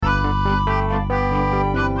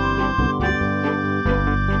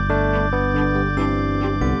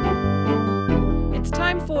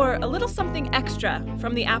for a little something extra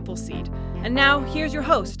from the Appleseed. And now, here's your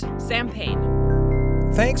host, Sam Payne.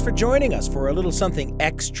 Thanks for joining us for a little something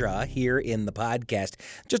extra here in the podcast.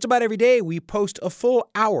 Just about every day, we post a full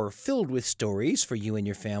hour filled with stories for you and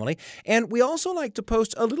your family. And we also like to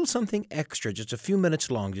post a little something extra, just a few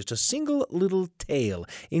minutes long, just a single little tale,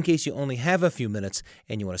 in case you only have a few minutes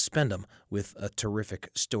and you want to spend them with a terrific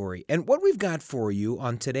story. And what we've got for you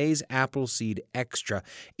on today's Appleseed Extra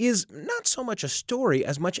is not so much a story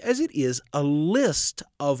as much as it is a list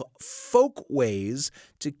of folk ways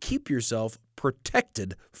to keep yourself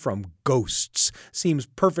protected from ghosts. Seems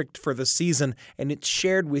perfect for the season, and it's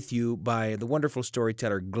shared with you by the wonderful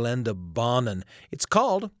storyteller Glenda Bonin. It's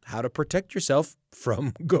called How to Protect Yourself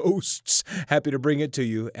from Ghosts. Happy to bring it to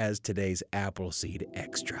you as today's Appleseed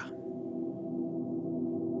Extra.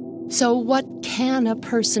 So what can a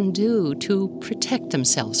person do to protect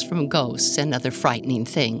themselves from ghosts and other frightening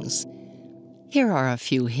things? Here are a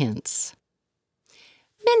few hints.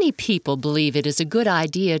 Many people believe it is a good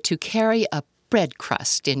idea to carry a bread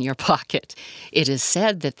crust in your pocket. It is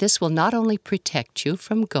said that this will not only protect you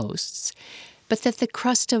from ghosts, but that the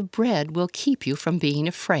crust of bread will keep you from being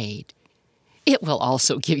afraid. It will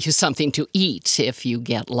also give you something to eat if you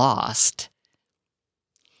get lost.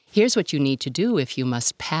 Here's what you need to do if you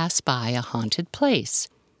must pass by a haunted place.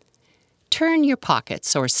 Turn your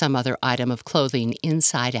pockets or some other item of clothing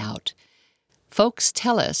inside out. Folks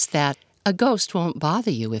tell us that a ghost won't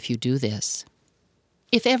bother you if you do this.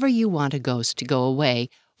 If ever you want a ghost to go away,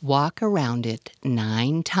 walk around it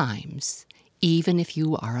 9 times, even if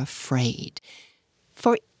you are afraid.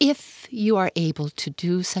 For if you are able to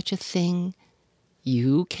do such a thing,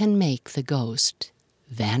 you can make the ghost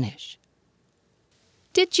vanish.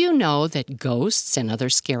 Did you know that ghosts and other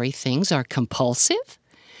scary things are compulsive?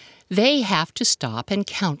 They have to stop and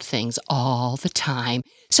count things all the time.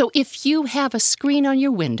 So if you have a screen on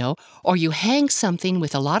your window or you hang something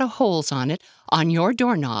with a lot of holes on it on your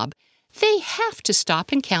doorknob, they have to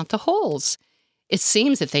stop and count the holes. It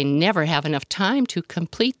seems that they never have enough time to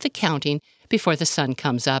complete the counting before the sun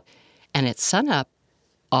comes up, and at sunup,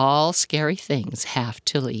 all scary things have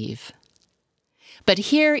to leave. But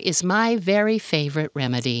here is my very favorite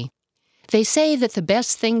remedy. They say that the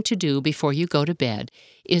best thing to do before you go to bed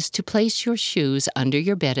is to place your shoes under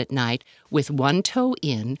your bed at night with one toe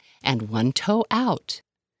in and one toe out.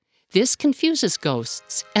 This confuses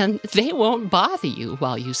ghosts, and they won't bother you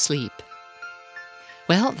while you sleep.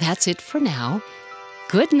 Well, that's it for now.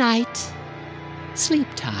 Good night. Sleep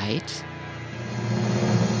tight.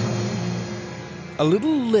 A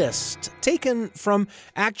little list taken from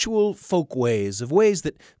actual folk ways, of ways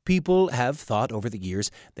that people have thought over the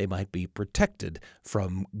years they might be protected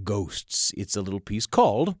from ghosts. It's a little piece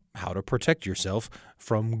called How to Protect Yourself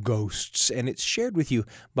from Ghosts, and it's shared with you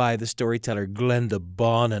by the storyteller Glenda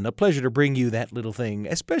Bonin. A pleasure to bring you that little thing,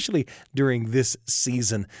 especially during this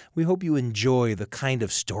season. We hope you enjoy the kind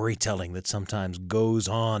of storytelling that sometimes goes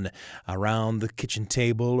on around the kitchen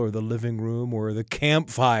table or the living room or the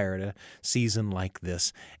campfire at a season like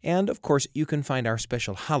this. And, of course, you can find our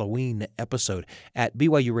special Halloween episode at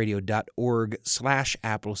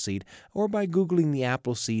byuradio.org/Appleseed or by Googling the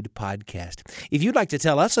Appleseed podcast. If you'd like to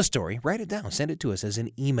tell us a story, write it down. Send it to us as an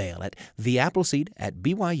email at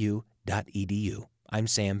theappleseed@byu.edu. I'm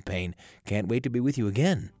Sam Payne. Can't wait to be with you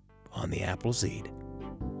again on the Appleseed.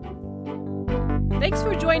 Thanks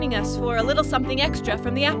for joining us for a little something extra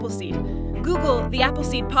from the Appleseed. Google the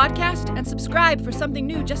Appleseed podcast and subscribe for something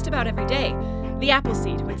new just about every day. The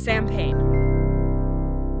Appleseed with Sam Payne.